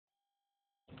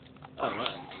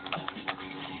Alright.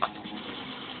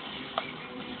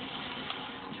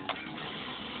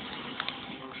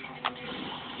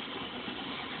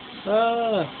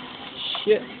 Ah,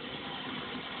 shit.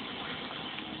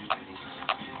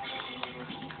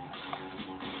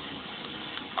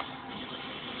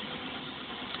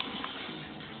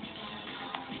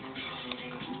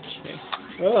 Okay.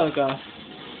 Oh god.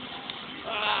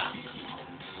 Ah.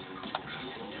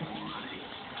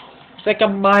 It's like a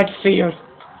minefield.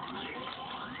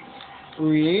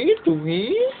 Wait.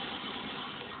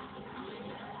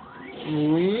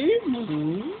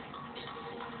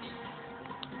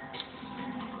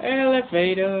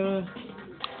 Elevator.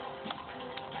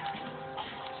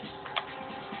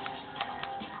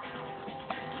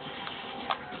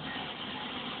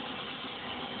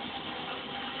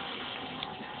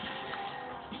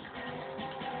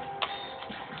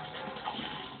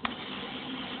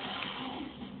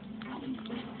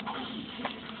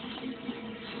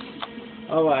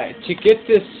 Alright, to get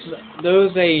this,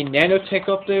 there's a nanotech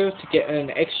up there to get an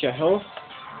extra health.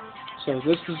 So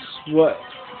this is what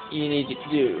you need to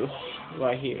do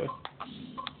right here.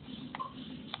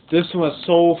 This was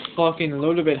so fucking a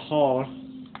little bit hard,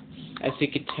 as you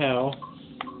could tell.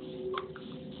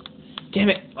 Damn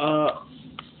it! No.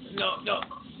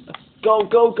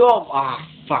 Go! Ah,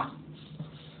 fuck.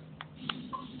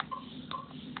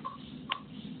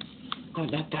 No,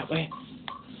 not that way.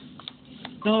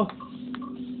 No.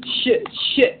 Shit.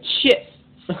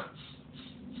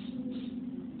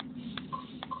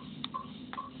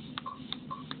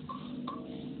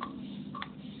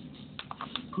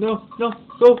 No, go!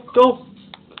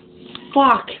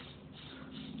 Fuck!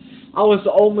 I was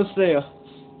almost there.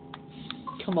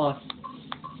 Come on.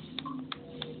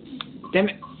 Damn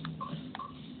it.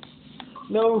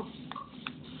 No.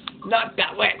 Not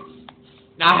that way.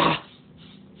 Ah!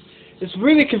 It's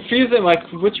really confusing,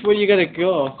 like, which way you gotta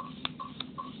go.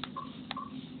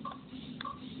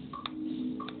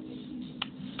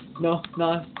 No.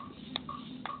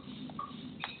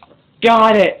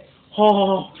 Got it!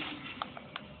 Oh!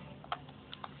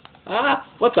 Ah!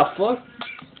 What the fuck?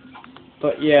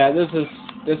 But yeah, this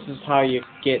is how you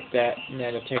get that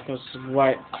nanotech. It's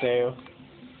right there.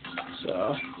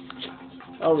 So,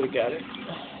 oh, we got it.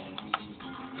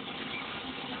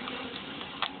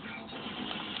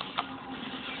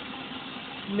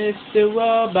 Mr.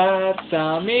 Robots,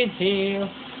 I'm in here.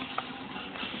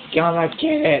 Gonna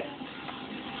get it.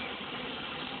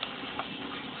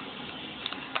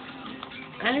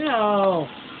 Ow.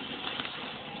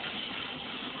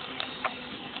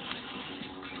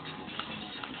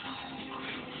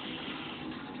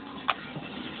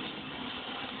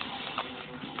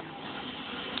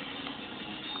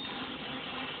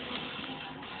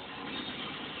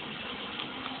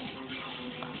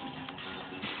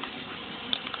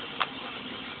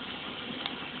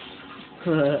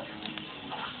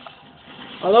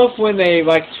 I love when they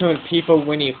like turn people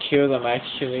when you kill them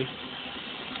actually.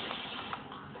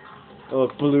 Or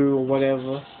blue or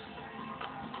whatever.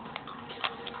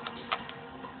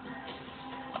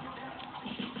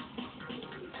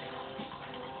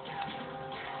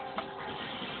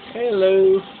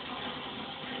 Hello.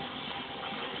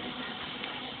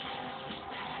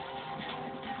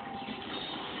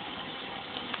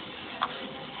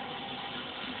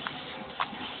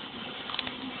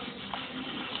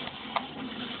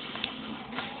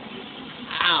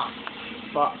 Ow.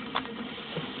 Fuck.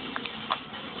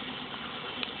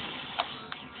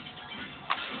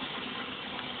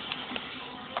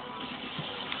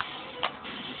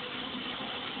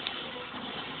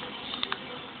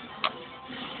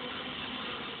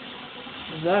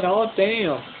 Is that all?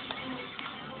 Damn.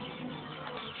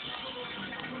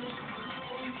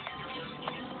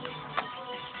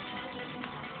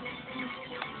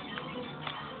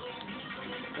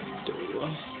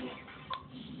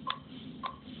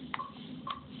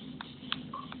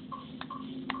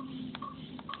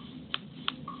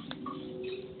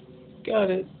 Got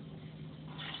it.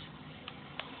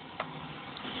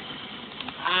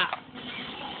 Ah.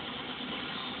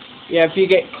 Yeah, if you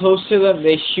get close to them,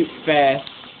 they shoot fast.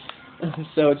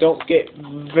 So don't get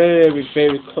very,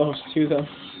 very close to them.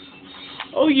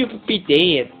 Oh, you would be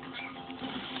dead.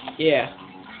 Yeah,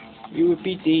 you would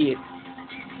be dead.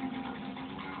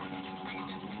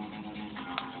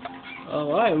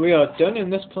 Alright, we are done in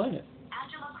this planet.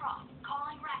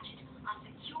 Calling Ratchet on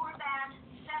secure band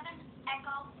 7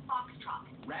 Echo Foxtrot.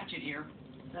 Ratchet here.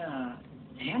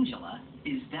 Angela,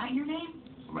 is that your name?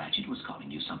 Ratchet was calling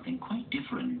you something quite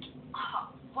different. Oh,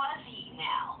 was he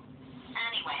now?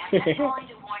 Anyway, I'm just calling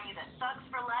to warn you that Thugs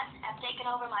for Less have taken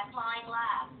over my flying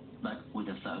lab. But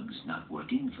Were the thugs not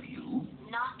working for you?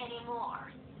 Not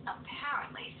anymore.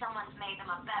 Apparently, someone's made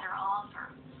them a better offer.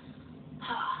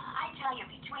 I tell you,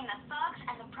 between the thugs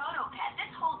and the protopet, this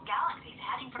whole galaxy's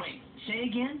heading for... Wait, say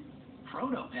again?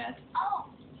 Protopet? Oh,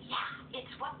 yeah.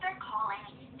 It's what they're calling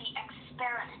the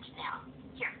experiment now.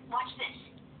 Here, watch this.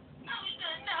 No, he's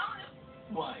dead now.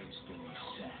 Why is Billy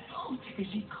sad? Oh, is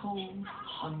he cold,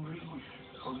 hungry,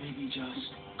 or maybe just...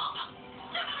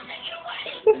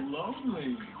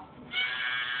 lonely?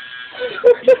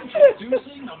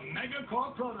 Introducing the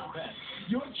Megacore Protopet.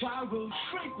 Your child will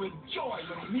shriek with joy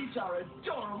when he meets our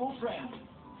adorable friend.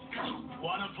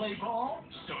 Want to play ball?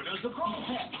 So does the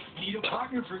Protopet. Need a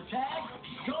partner for tag?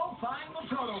 Go find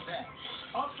the Protopet.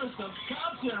 Up for some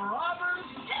cops and robbers?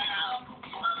 Help!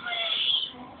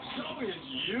 So is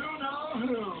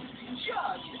you-know-who.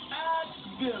 Just ask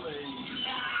Billy.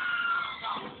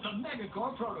 The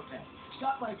Megacore Protopet.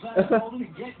 Stop by Planet Golden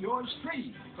and get yours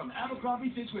free from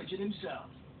Abercrombie Fitzwidget himself.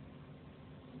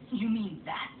 You mean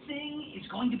that thing is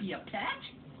going to be a pet?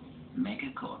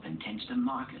 Megacorp intends to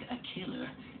market a killer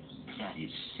that is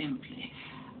simply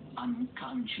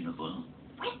unconscionable.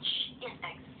 Which is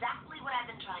exactly what I've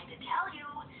been trying to tell you.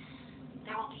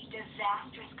 There will be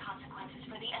disastrous consequences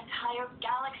for the entire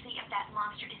galaxy if that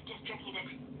monster is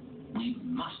distributed. We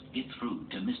must get through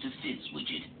to Mr.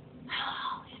 Fitzwidget.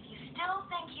 If you still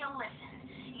think he'll listen,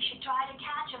 you should try to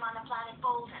catch him on the planet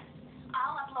Bolton.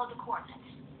 I'll upload the coordinates.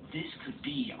 This could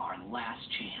be our last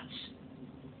chance.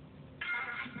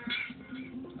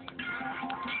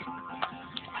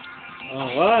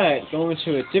 Alright, going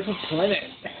to a different planet.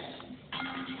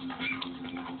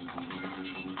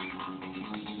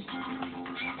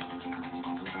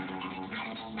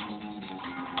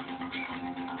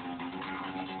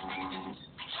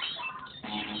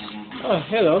 Oh,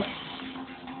 hello.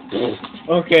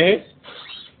 Okay.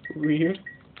 Weird.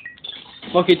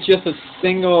 Fuck, it's just a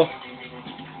single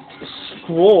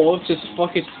scroll just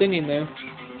fucking sitting there.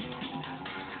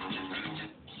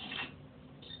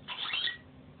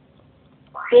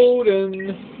 Golden.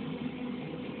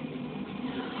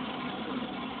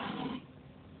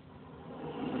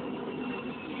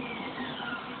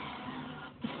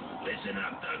 Listen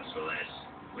up, thugs for less.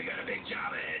 We got a big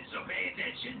job ahead, so pay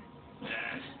attention.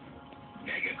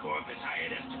 Megacorp has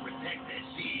hired us to protect their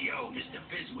CEO, Mr.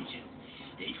 Fitzwidget.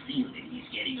 They feel that he's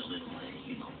getting a little,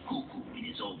 cuckoo in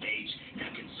his old age, and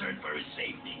are concerned for his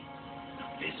safety.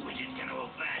 Fitzwidget's kind of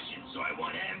old-fashioned, so I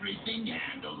want everything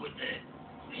handled with the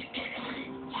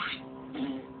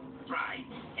pride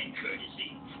and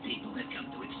courtesy people have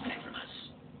come to expect from us.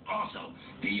 Also,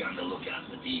 be on the lookout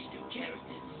for these two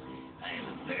characters. I have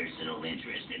a personal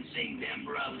interest in seeing them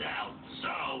rubbed out,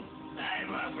 so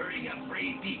I'm offering a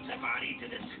free pizza party to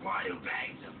the squad who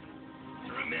bags them.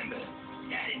 Remember,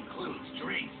 that includes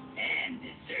drinks and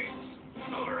desserts.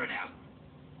 Over and out.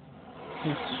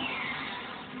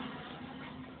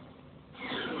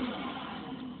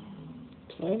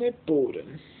 Planet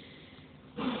Bolton.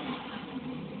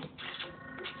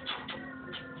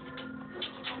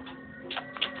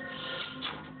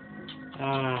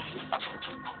 Ah.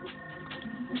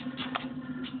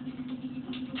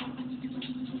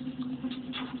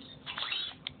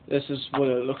 This is what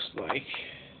it looks like.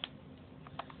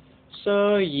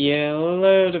 So yeah, a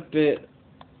little bit,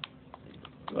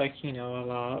 like, a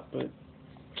lot, but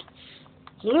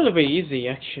it's a little bit easy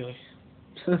actually.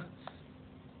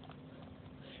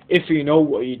 If you know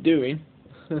what you're doing.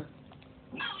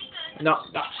 No.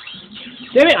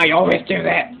 Damn it, I always do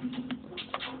that!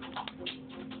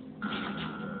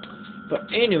 But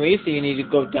anyways, you need to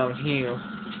go down here.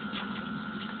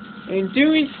 And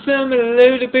doing a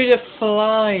little bit of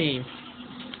flying.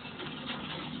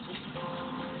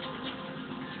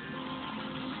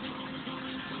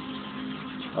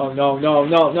 Oh no.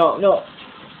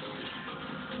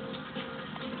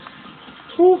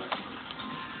 Whew.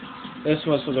 This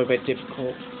was a little bit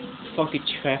difficult. Fucking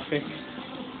traffic.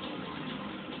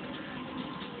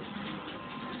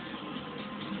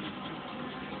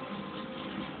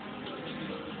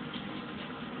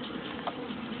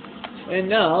 And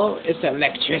now it's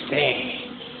electricity.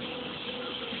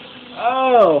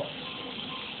 Oh!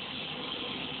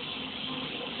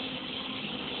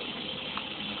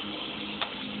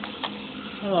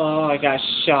 Oh, I got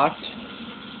shocked.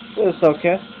 But it's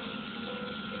okay.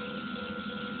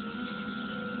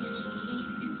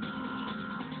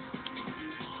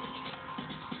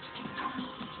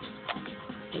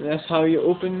 And that's how you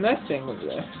open that thing over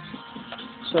there.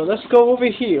 So let's go over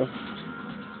here.